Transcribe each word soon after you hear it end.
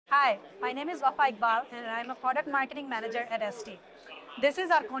Hi, my name is Wafa Iqbal and I'm a product marketing manager at ST. This is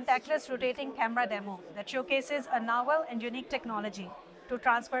our contactless rotating camera demo that showcases a novel and unique technology to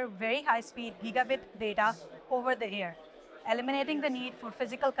transfer very high-speed gigabit data over the air, eliminating the need for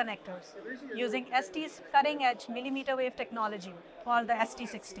physical connectors using ST's cutting-edge millimeter wave technology called the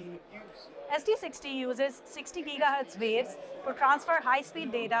ST60. ST60 uses 60 gigahertz waves to transfer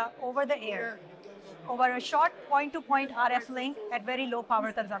high-speed data over the air over a short point-to-point RF link at very low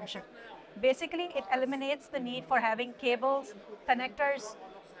power consumption. Basically, it eliminates the need for having cables, connectors,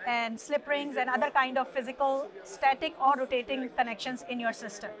 and slip rings and other kind of physical, static or rotating connections in your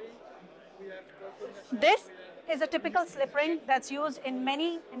system. This is a typical slip ring that's used in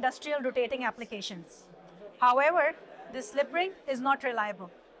many industrial rotating applications. However, this slip ring is not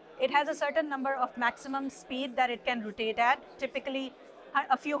reliable. It has a certain number of maximum speed that it can rotate at, typically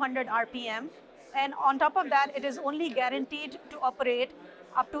a few hundred RPM. And on top of that, it is only guaranteed to operate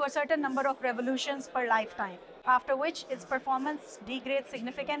up to a certain number of revolutions per lifetime, after which its performance degrades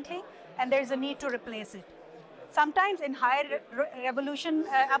significantly and there's a need to replace it. Sometimes in higher revolution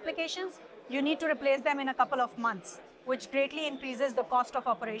applications, you need to replace them in a couple of months, which greatly increases the cost of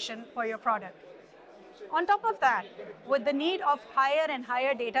operation for your product. On top of that, with the need of higher and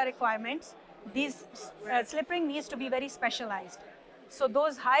higher data requirements, these slip ring needs to be very specialized. So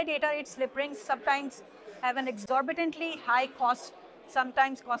those high data rate slip rings sometimes have an exorbitantly high cost,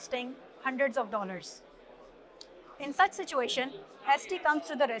 sometimes costing hundreds of dollars. In such situation, ST comes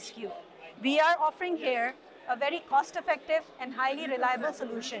to the rescue. We are offering here a very cost-effective and highly reliable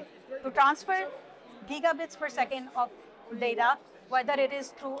solution to transfer gigabits per second of data, whether it is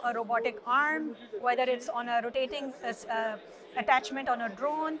through a robotic arm, whether it's on a rotating attachment on a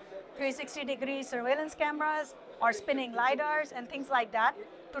drone, 360-degree surveillance cameras, or spinning LiDARs and things like that,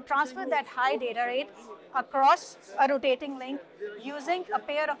 to transfer that high data rate across a rotating link using a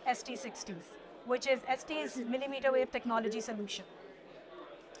pair of ST60s, which is ST's millimeter wave technology solution.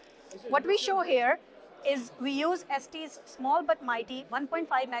 What we show here is we use ST's small but mighty 1.5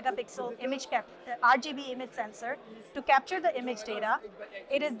 megapixel RGB image sensor to capture the image data.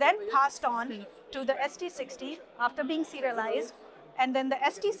 It is then passed on to the ST60 after being serialized, and then the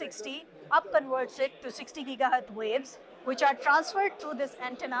ST60 up-converts it to 60 gigahertz waves, which are transferred through this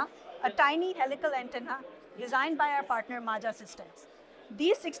antenna, a tiny helical antenna designed by our partner Maja Systems.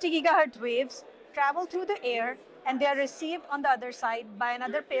 These 60 gigahertz waves travel through the air and they are received on the other side by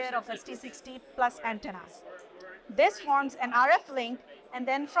another pair of ST60 plus antennas. This forms an RF link, and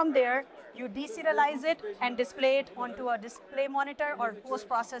then from there, you deserialize it and display it onto a display monitor or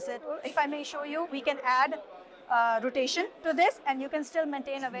post-process it. If I may show you, we can add rotation to this, and you can still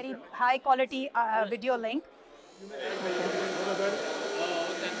maintain a very high quality video link.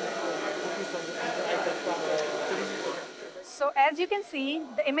 So as you can see,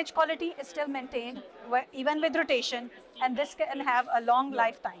 the image quality is still maintained even with rotation, and this can have a long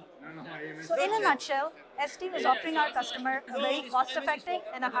lifetime. So in a nutshell, ST is offering our customer a very cost-effective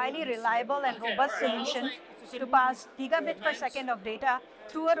and a highly reliable and robust solution to pass gigabit per second of data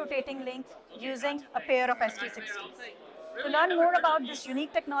through a rotating link using a pair of ST60s. To learn more about this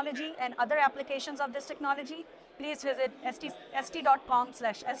unique technology and other applications of this technology, please visit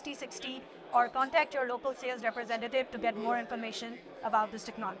st.com/st60 or contact your local sales representative to get more information about this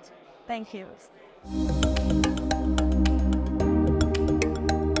technology. Thank you.